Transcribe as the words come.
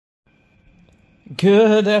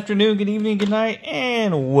Good afternoon, good evening, good night,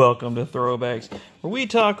 and welcome to Throwbacks, where we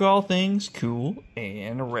talk all things cool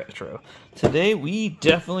and retro. Today, we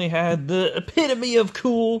definitely had the epitome of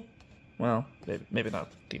cool. Well, maybe not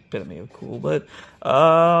the epitome of cool, but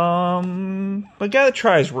a guy that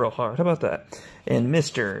tries real hard. How about that? And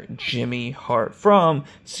Mr. Jimmy Hart from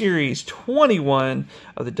Series 21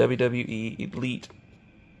 of the WWE Elite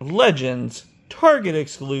Legends, Target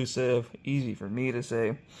exclusive, easy for me to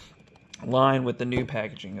say, line with the new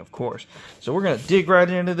packaging, of course. So we're going to dig right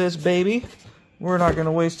into this, baby. We're not going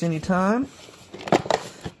to waste any time.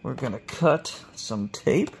 We're going to cut some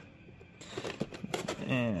tape.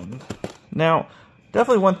 And now,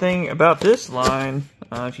 definitely one thing about this line,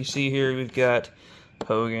 if you see here, we've got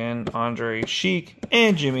Hogan, Andre, Sheik,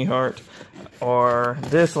 and Jimmy Hart. Or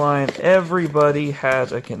this line, everybody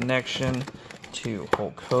has a connection to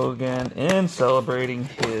Hulk Hogan in celebrating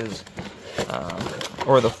his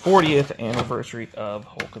or the 40th anniversary of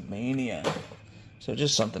Hulkamania. So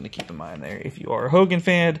just something to keep in mind there. If you are a Hogan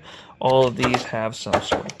fan, all of these have some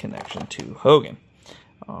sort of connection to Hogan.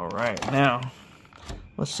 Alright, now,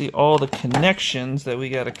 let's see all the connections that we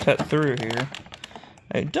got to cut through here.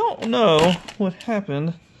 I don't know what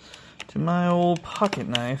happened to my old pocket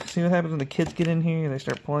knife. See what happens when the kids get in here? They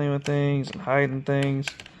start playing with things and hiding things.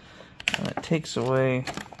 And it takes away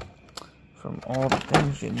from all the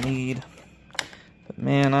things you need. But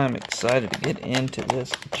man, I'm excited to get into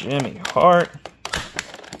this Jimmy Hart,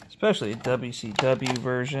 especially the WCW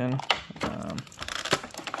version.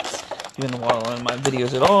 Even while in my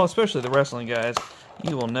videos at all, especially the wrestling guys,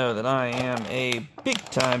 you will know that I am a big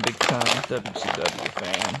time WCW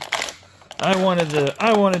fan. I wanted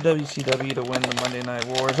WCW to win the Monday Night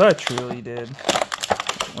Wars. I truly did.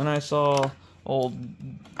 When I saw old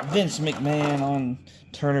Vince McMahon on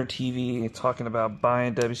Turner TV talking about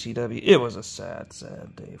buying WCW, it was a sad,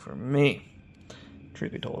 sad day for me.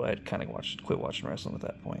 Truth be told, I'd kind of quit watching wrestling at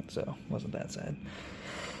that point, so it wasn't that sad.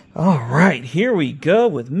 Alright, here we go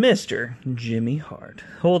with Mr. Jimmy Hart.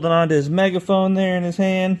 Holding on to his megaphone there in his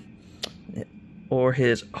hand, or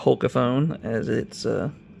his Hulkaphone, as it's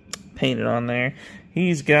painted on there.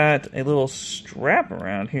 He's got a little strap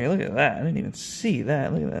around here. Look at that. I didn't even see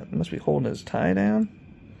that. Look at that. Must be holding his tie down.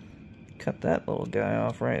 Cut that little guy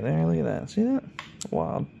off right there. Look at that. See that?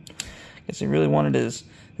 Wild. Guess he really wanted his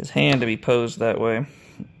hand to be posed that way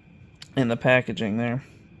in the packaging there.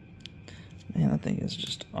 Man, that thing is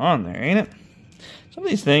just on there, ain't it? Some of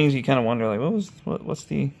these things you kind of wonder, like, what's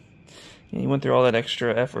the... He went through all that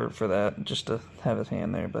extra effort for that just to have his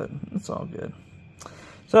hand there, but it's all good.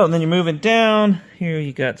 So, and then you're moving down. Here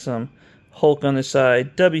you got some Hulk on the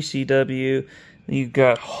side, WCW. You've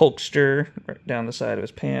got Hulkster right down the side of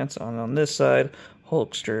his pants. On this side,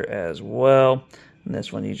 Hulkster as well. And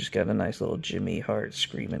this one, you just got a nice little Jimmy Hart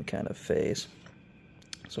screaming kind of face.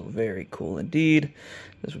 So very cool indeed.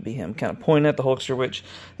 This would be him kind of pointing at the Hulkster, which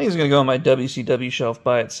I think is going to go on my WCW shelf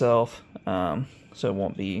by itself. So it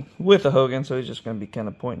won't be with the Hogan, so he's just going to be kind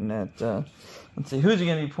of pointing at... let's see, who's he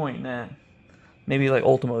going to be pointing at? Maybe like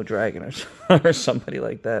Ultimo Dragon or somebody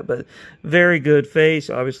like that. But very good face.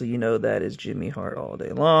 Obviously, you know that is Jimmy Hart all day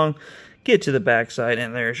long. Get to the backside,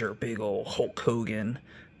 and there's your big old Hulk Hogan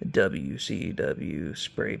WCW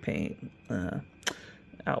spray paint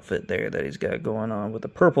outfit there that he's got going on with the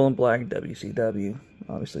purple and black WCW.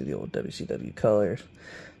 Obviously, the old WCW colors.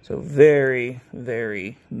 So very,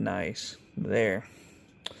 very nice there.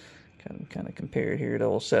 Kind of compared here to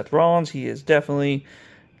old Seth Rollins. He is definitely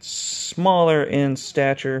smaller in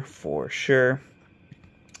stature for sure.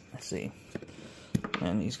 Let's see.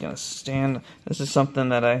 And he's going to stand. This is something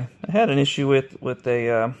that I had an issue with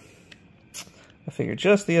a I figured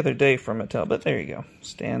just the other day from Mattel, but there you go.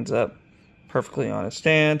 Stands up perfectly on his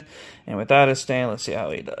stand. And without his stand, let's see how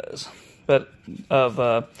he does. But of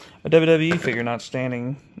a WWE figure not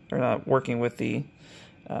standing or not working with the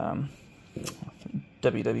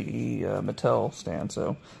WWE Mattel stand,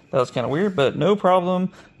 so that was kind of weird, but no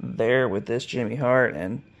problem there with this Jimmy Hart.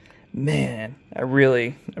 And man, I'm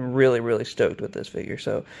really stoked with this figure.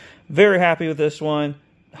 So very happy with this one.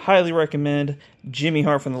 Highly recommend Jimmy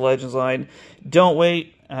Hart from the Legends line. Don't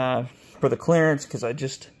wait for the clearance, because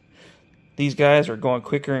these guys are going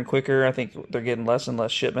quicker and quicker. I think they're getting less and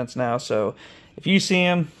less shipments now. So if you see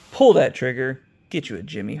him, pull that trigger, get you a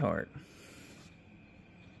Jimmy Hart.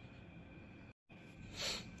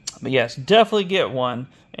 But yes, definitely get one.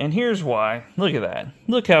 And here's why. Look at that.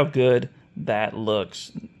 Look how good that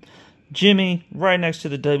looks. Jimmy, right next to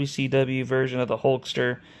the WCW version of the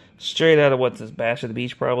Hulkster. Straight out of what's this, Bash at the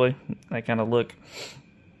Beach, probably. That kind of look.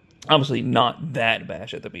 Obviously not that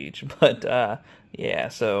Bash at the Beach. But, yeah,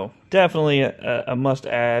 so definitely a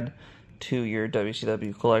must-add to your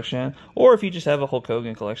WCW collection. Or if you just have a Hulk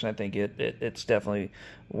Hogan collection, I think it's definitely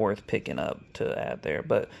worth picking up to add there.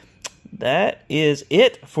 But that is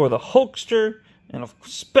it for the Hulkster, and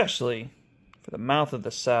especially for the Mouth of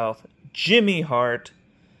the South, Jimmy Hart.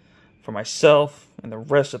 For myself and the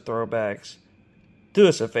rest of Throwbacks, do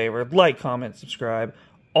us a favor, like, comment, subscribe,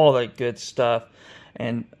 all that good stuff.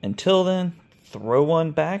 And until then, throw one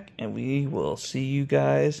back, and we will see you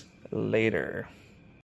guys later.